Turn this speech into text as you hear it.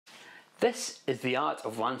This is The Art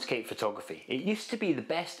of Landscape Photography. It used to be the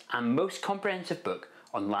best and most comprehensive book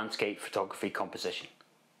on landscape photography composition.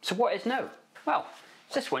 So what is now? Well,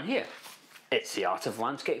 it's this one here. It's The Art of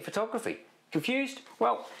Landscape Photography. Confused?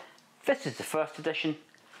 Well, this is the first edition.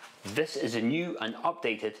 This is a new and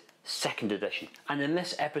updated second edition. And in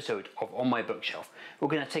this episode of On My Bookshelf, we're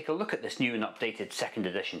going to take a look at this new and updated second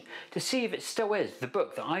edition to see if it still is the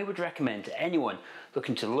book that I would recommend to anyone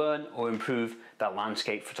looking to learn or improve their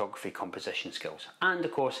landscape photography composition skills. And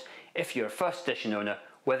of course, if you're a first edition owner,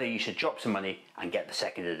 whether you should drop some money and get the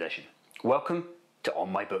second edition. Welcome to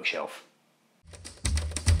On My Bookshelf.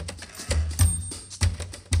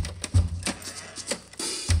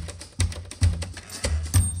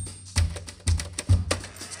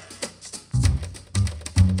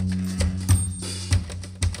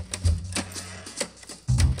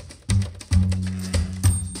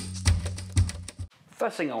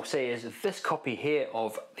 First thing I'll say is this copy here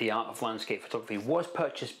of The Art of Landscape Photography was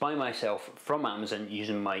purchased by myself from Amazon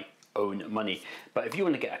using my own money. But if you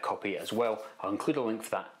want to get a copy as well, I'll include a link for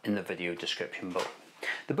that in the video description below.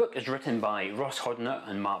 The book is written by Hoddinott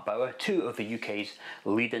and Bauer, two of the UK's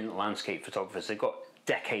leading landscape photographers. They've got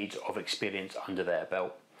decades of experience under their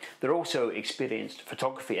belt. They're also experienced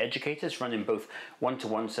photography educators running both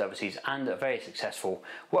one-to-one services and a very successful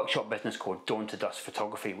workshop business called Dawn to Dusk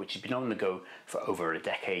Photography, which has been on the go for over a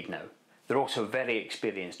decade now. They're also very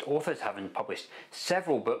experienced authors, having published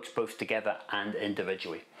several books both together and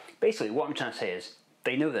individually. Basically, what I'm trying to say is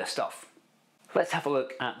they know their stuff. Let's have a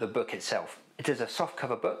look at the book itself. It is a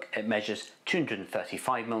softcover book. It measures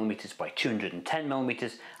 235mm by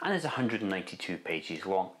 210mm and is 192 pages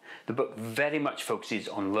long. The book very much focuses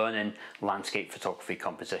on learning landscape photography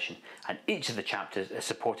composition, and each of the chapters is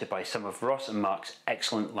supported by some of Ross and Mark's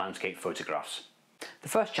excellent landscape photographs. The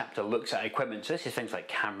first chapter looks at equipment, so this is things like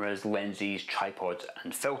cameras, lenses, tripods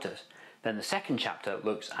and filters. Then the second chapter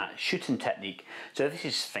looks at shooting technique, so this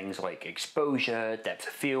is things like exposure, depth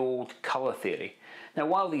of field, colour theory. Now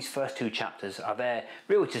while these first two chapters are there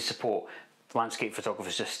really to support landscape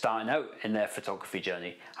photographers just starting out in their photography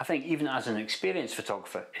journey, I think even as an experienced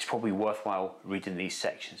photographer it's probably worthwhile reading these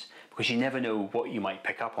sections, because you never know what you might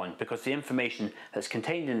pick up on, because the information that's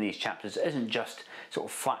contained in these chapters isn't just sort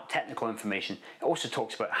of flat technical information. It also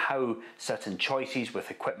talks about how certain choices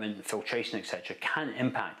with equipment, filtration, etc. can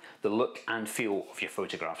impact the look and feel of your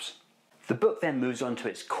photographs. The book then moves on to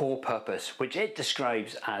its core purpose, which it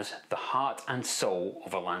describes as the heart and soul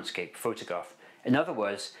of a landscape photograph. In other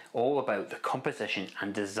words, all about the composition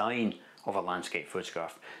and design of a landscape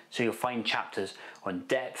photograph. So you'll find chapters on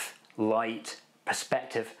depth, light,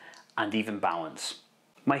 perspective, and even balance.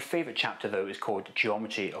 My favourite chapter though is called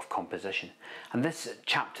Geometry of Composition, and this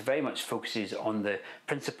chapter very much focuses on the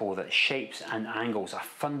principle that shapes and angles are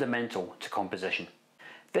fundamental to composition.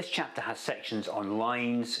 This chapter has sections on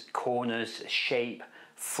lines, corners, shape,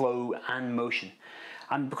 flow and motion.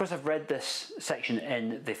 And because I've read this section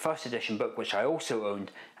in the first edition book, which I also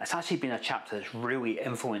owned, it's actually been a chapter that's really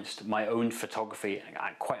influenced my own photography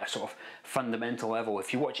at quite a sort of fundamental level.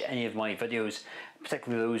 If you watch any of my videos,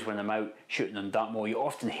 particularly those when I'm out shooting on Dartmoor, you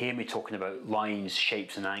often hear me talking about lines,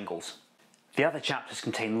 shapes and angles. The other chapters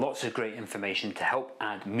contain lots of great information to help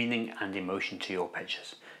add meaning and emotion to your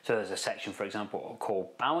pictures. So there's a section, for example,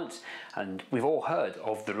 called Balance, and we've all heard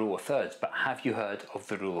of the rule of thirds, but have you heard of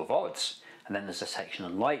the rule of odds? And then there's a section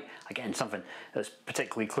on light, again something that's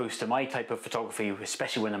particularly close to my type of photography,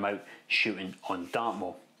 especially when I'm out shooting on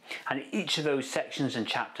Dartmoor. And each of those sections and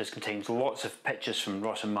chapters contains lots of pictures from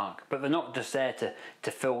Ross and Mark, but they're not just there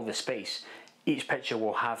to fill the space. Each picture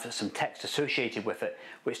will have some text associated with it,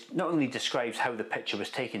 which not only describes how the picture was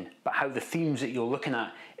taken, but how the themes that you're looking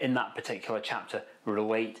at in that particular chapter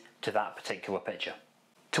relate to that particular picture.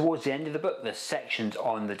 Towards the end of the book, there's sections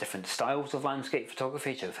on the different styles of landscape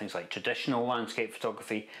photography, so things like traditional landscape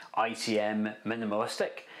photography, ICM,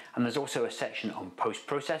 minimalistic, and there's also a section on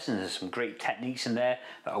post-processing. There's some great techniques in there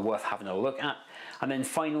that are worth having a look at. And then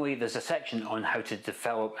finally, there's a section on how to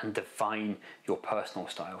develop and define your personal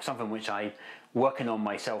style, something which I'm working on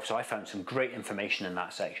myself, so I found some great information in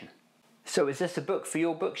that section. So is this a book for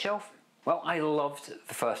your bookshelf? Well, I loved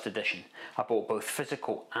the first edition. I bought both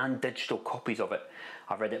physical and digital copies of it.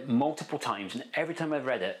 I've read it multiple times, and every time I've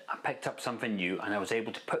read it, I picked up something new and I was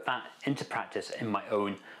able to put that into practice in my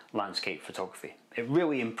own landscape photography. It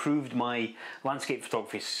really improved my landscape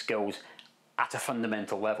photography skills at a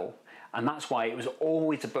fundamental level, and that's why it was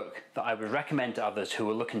always a book that I would recommend to others who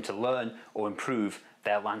are looking to learn or improve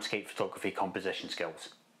their landscape photography composition skills.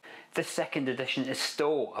 This second edition is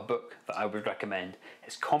still a book that I would recommend.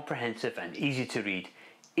 It's comprehensive and easy to read,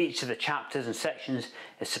 Each of the chapters and sections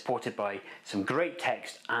is supported by some great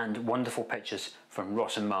text and wonderful pictures from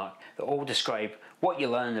Ross and Mark that all describe what you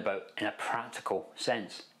learn about in a practical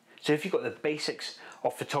sense. So if you've got the basics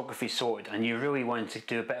of photography sorted and you really want to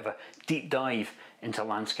do a bit of a deep dive into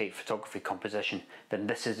landscape photography composition, then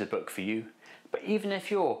this is the book for you. But even if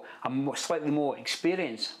you're a slightly more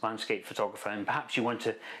experienced landscape photographer and perhaps you want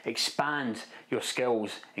to expand your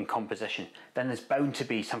skills in composition, then there's bound to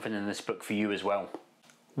be something in this book for you as well.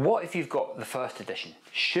 What if you've got the first edition?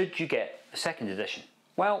 Should you get the second edition?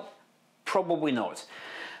 Well, probably not.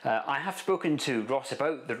 I have spoken to Ross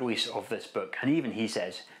about the release of this book, and even he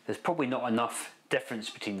says there's probably not enough difference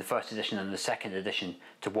between the first edition and the second edition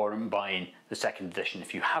to warrant buying the second edition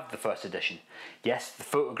if you have the first edition. Yes, the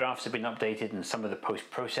photographs have been updated and some of the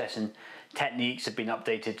post-processing techniques have been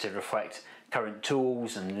updated to reflect current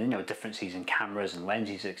tools and differences in cameras and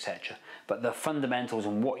lenses, etc. But the fundamentals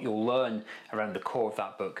and what you'll learn around the core of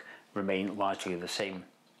that book remain largely the same.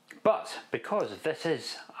 But because this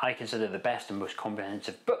is, I consider, the best and most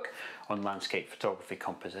comprehensive book on landscape photography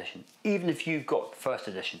composition, even if you've got the first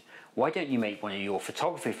edition, why don't you make one of your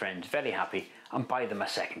photography friends very happy and buy them a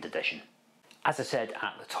second edition? As I said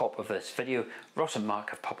at the top of this video, Ross and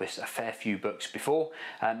Mark have published a fair few books before.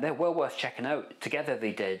 They're well worth checking out. Together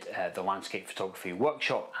they did the Landscape Photography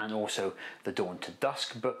Workshop and also the Dawn to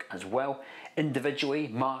Dusk book as well. Individually,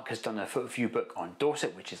 Mark has done a photo view book on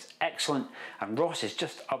Dorset, which is excellent, and Ross has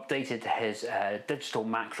just updated his digital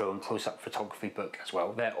macro and close-up photography book as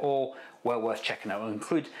well. They're all well worth checking out. I'll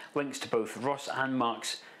include links to both Ross and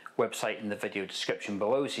Mark's website in the video description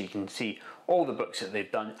below so you can see all the books that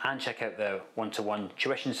they've done and check out their one-to-one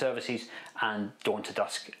tuition services and Dawn to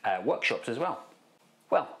Dusk workshops as well.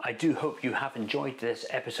 Well, I do hope you have enjoyed this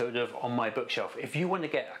episode of On My Bookshelf. If you want to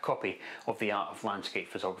get a copy of The Art of Landscape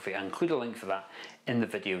Photography, I'll include a link for that in the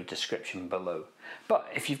video description below. But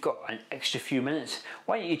if you've got an extra few minutes,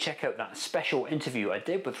 why don't you check out that special interview I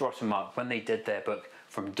did with Ross and Mark when they did their book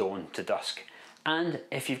From Dawn to Dusk. And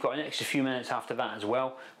if you've got an extra few minutes after that as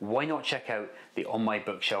well, why not check out the On My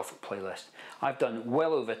Bookshelf playlist? I've done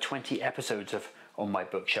well over 20 episodes of On My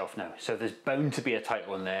Bookshelf now, so there's bound to be a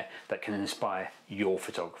title in there that can inspire your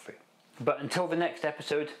photography. But until the next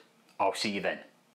episode, I'll see you then.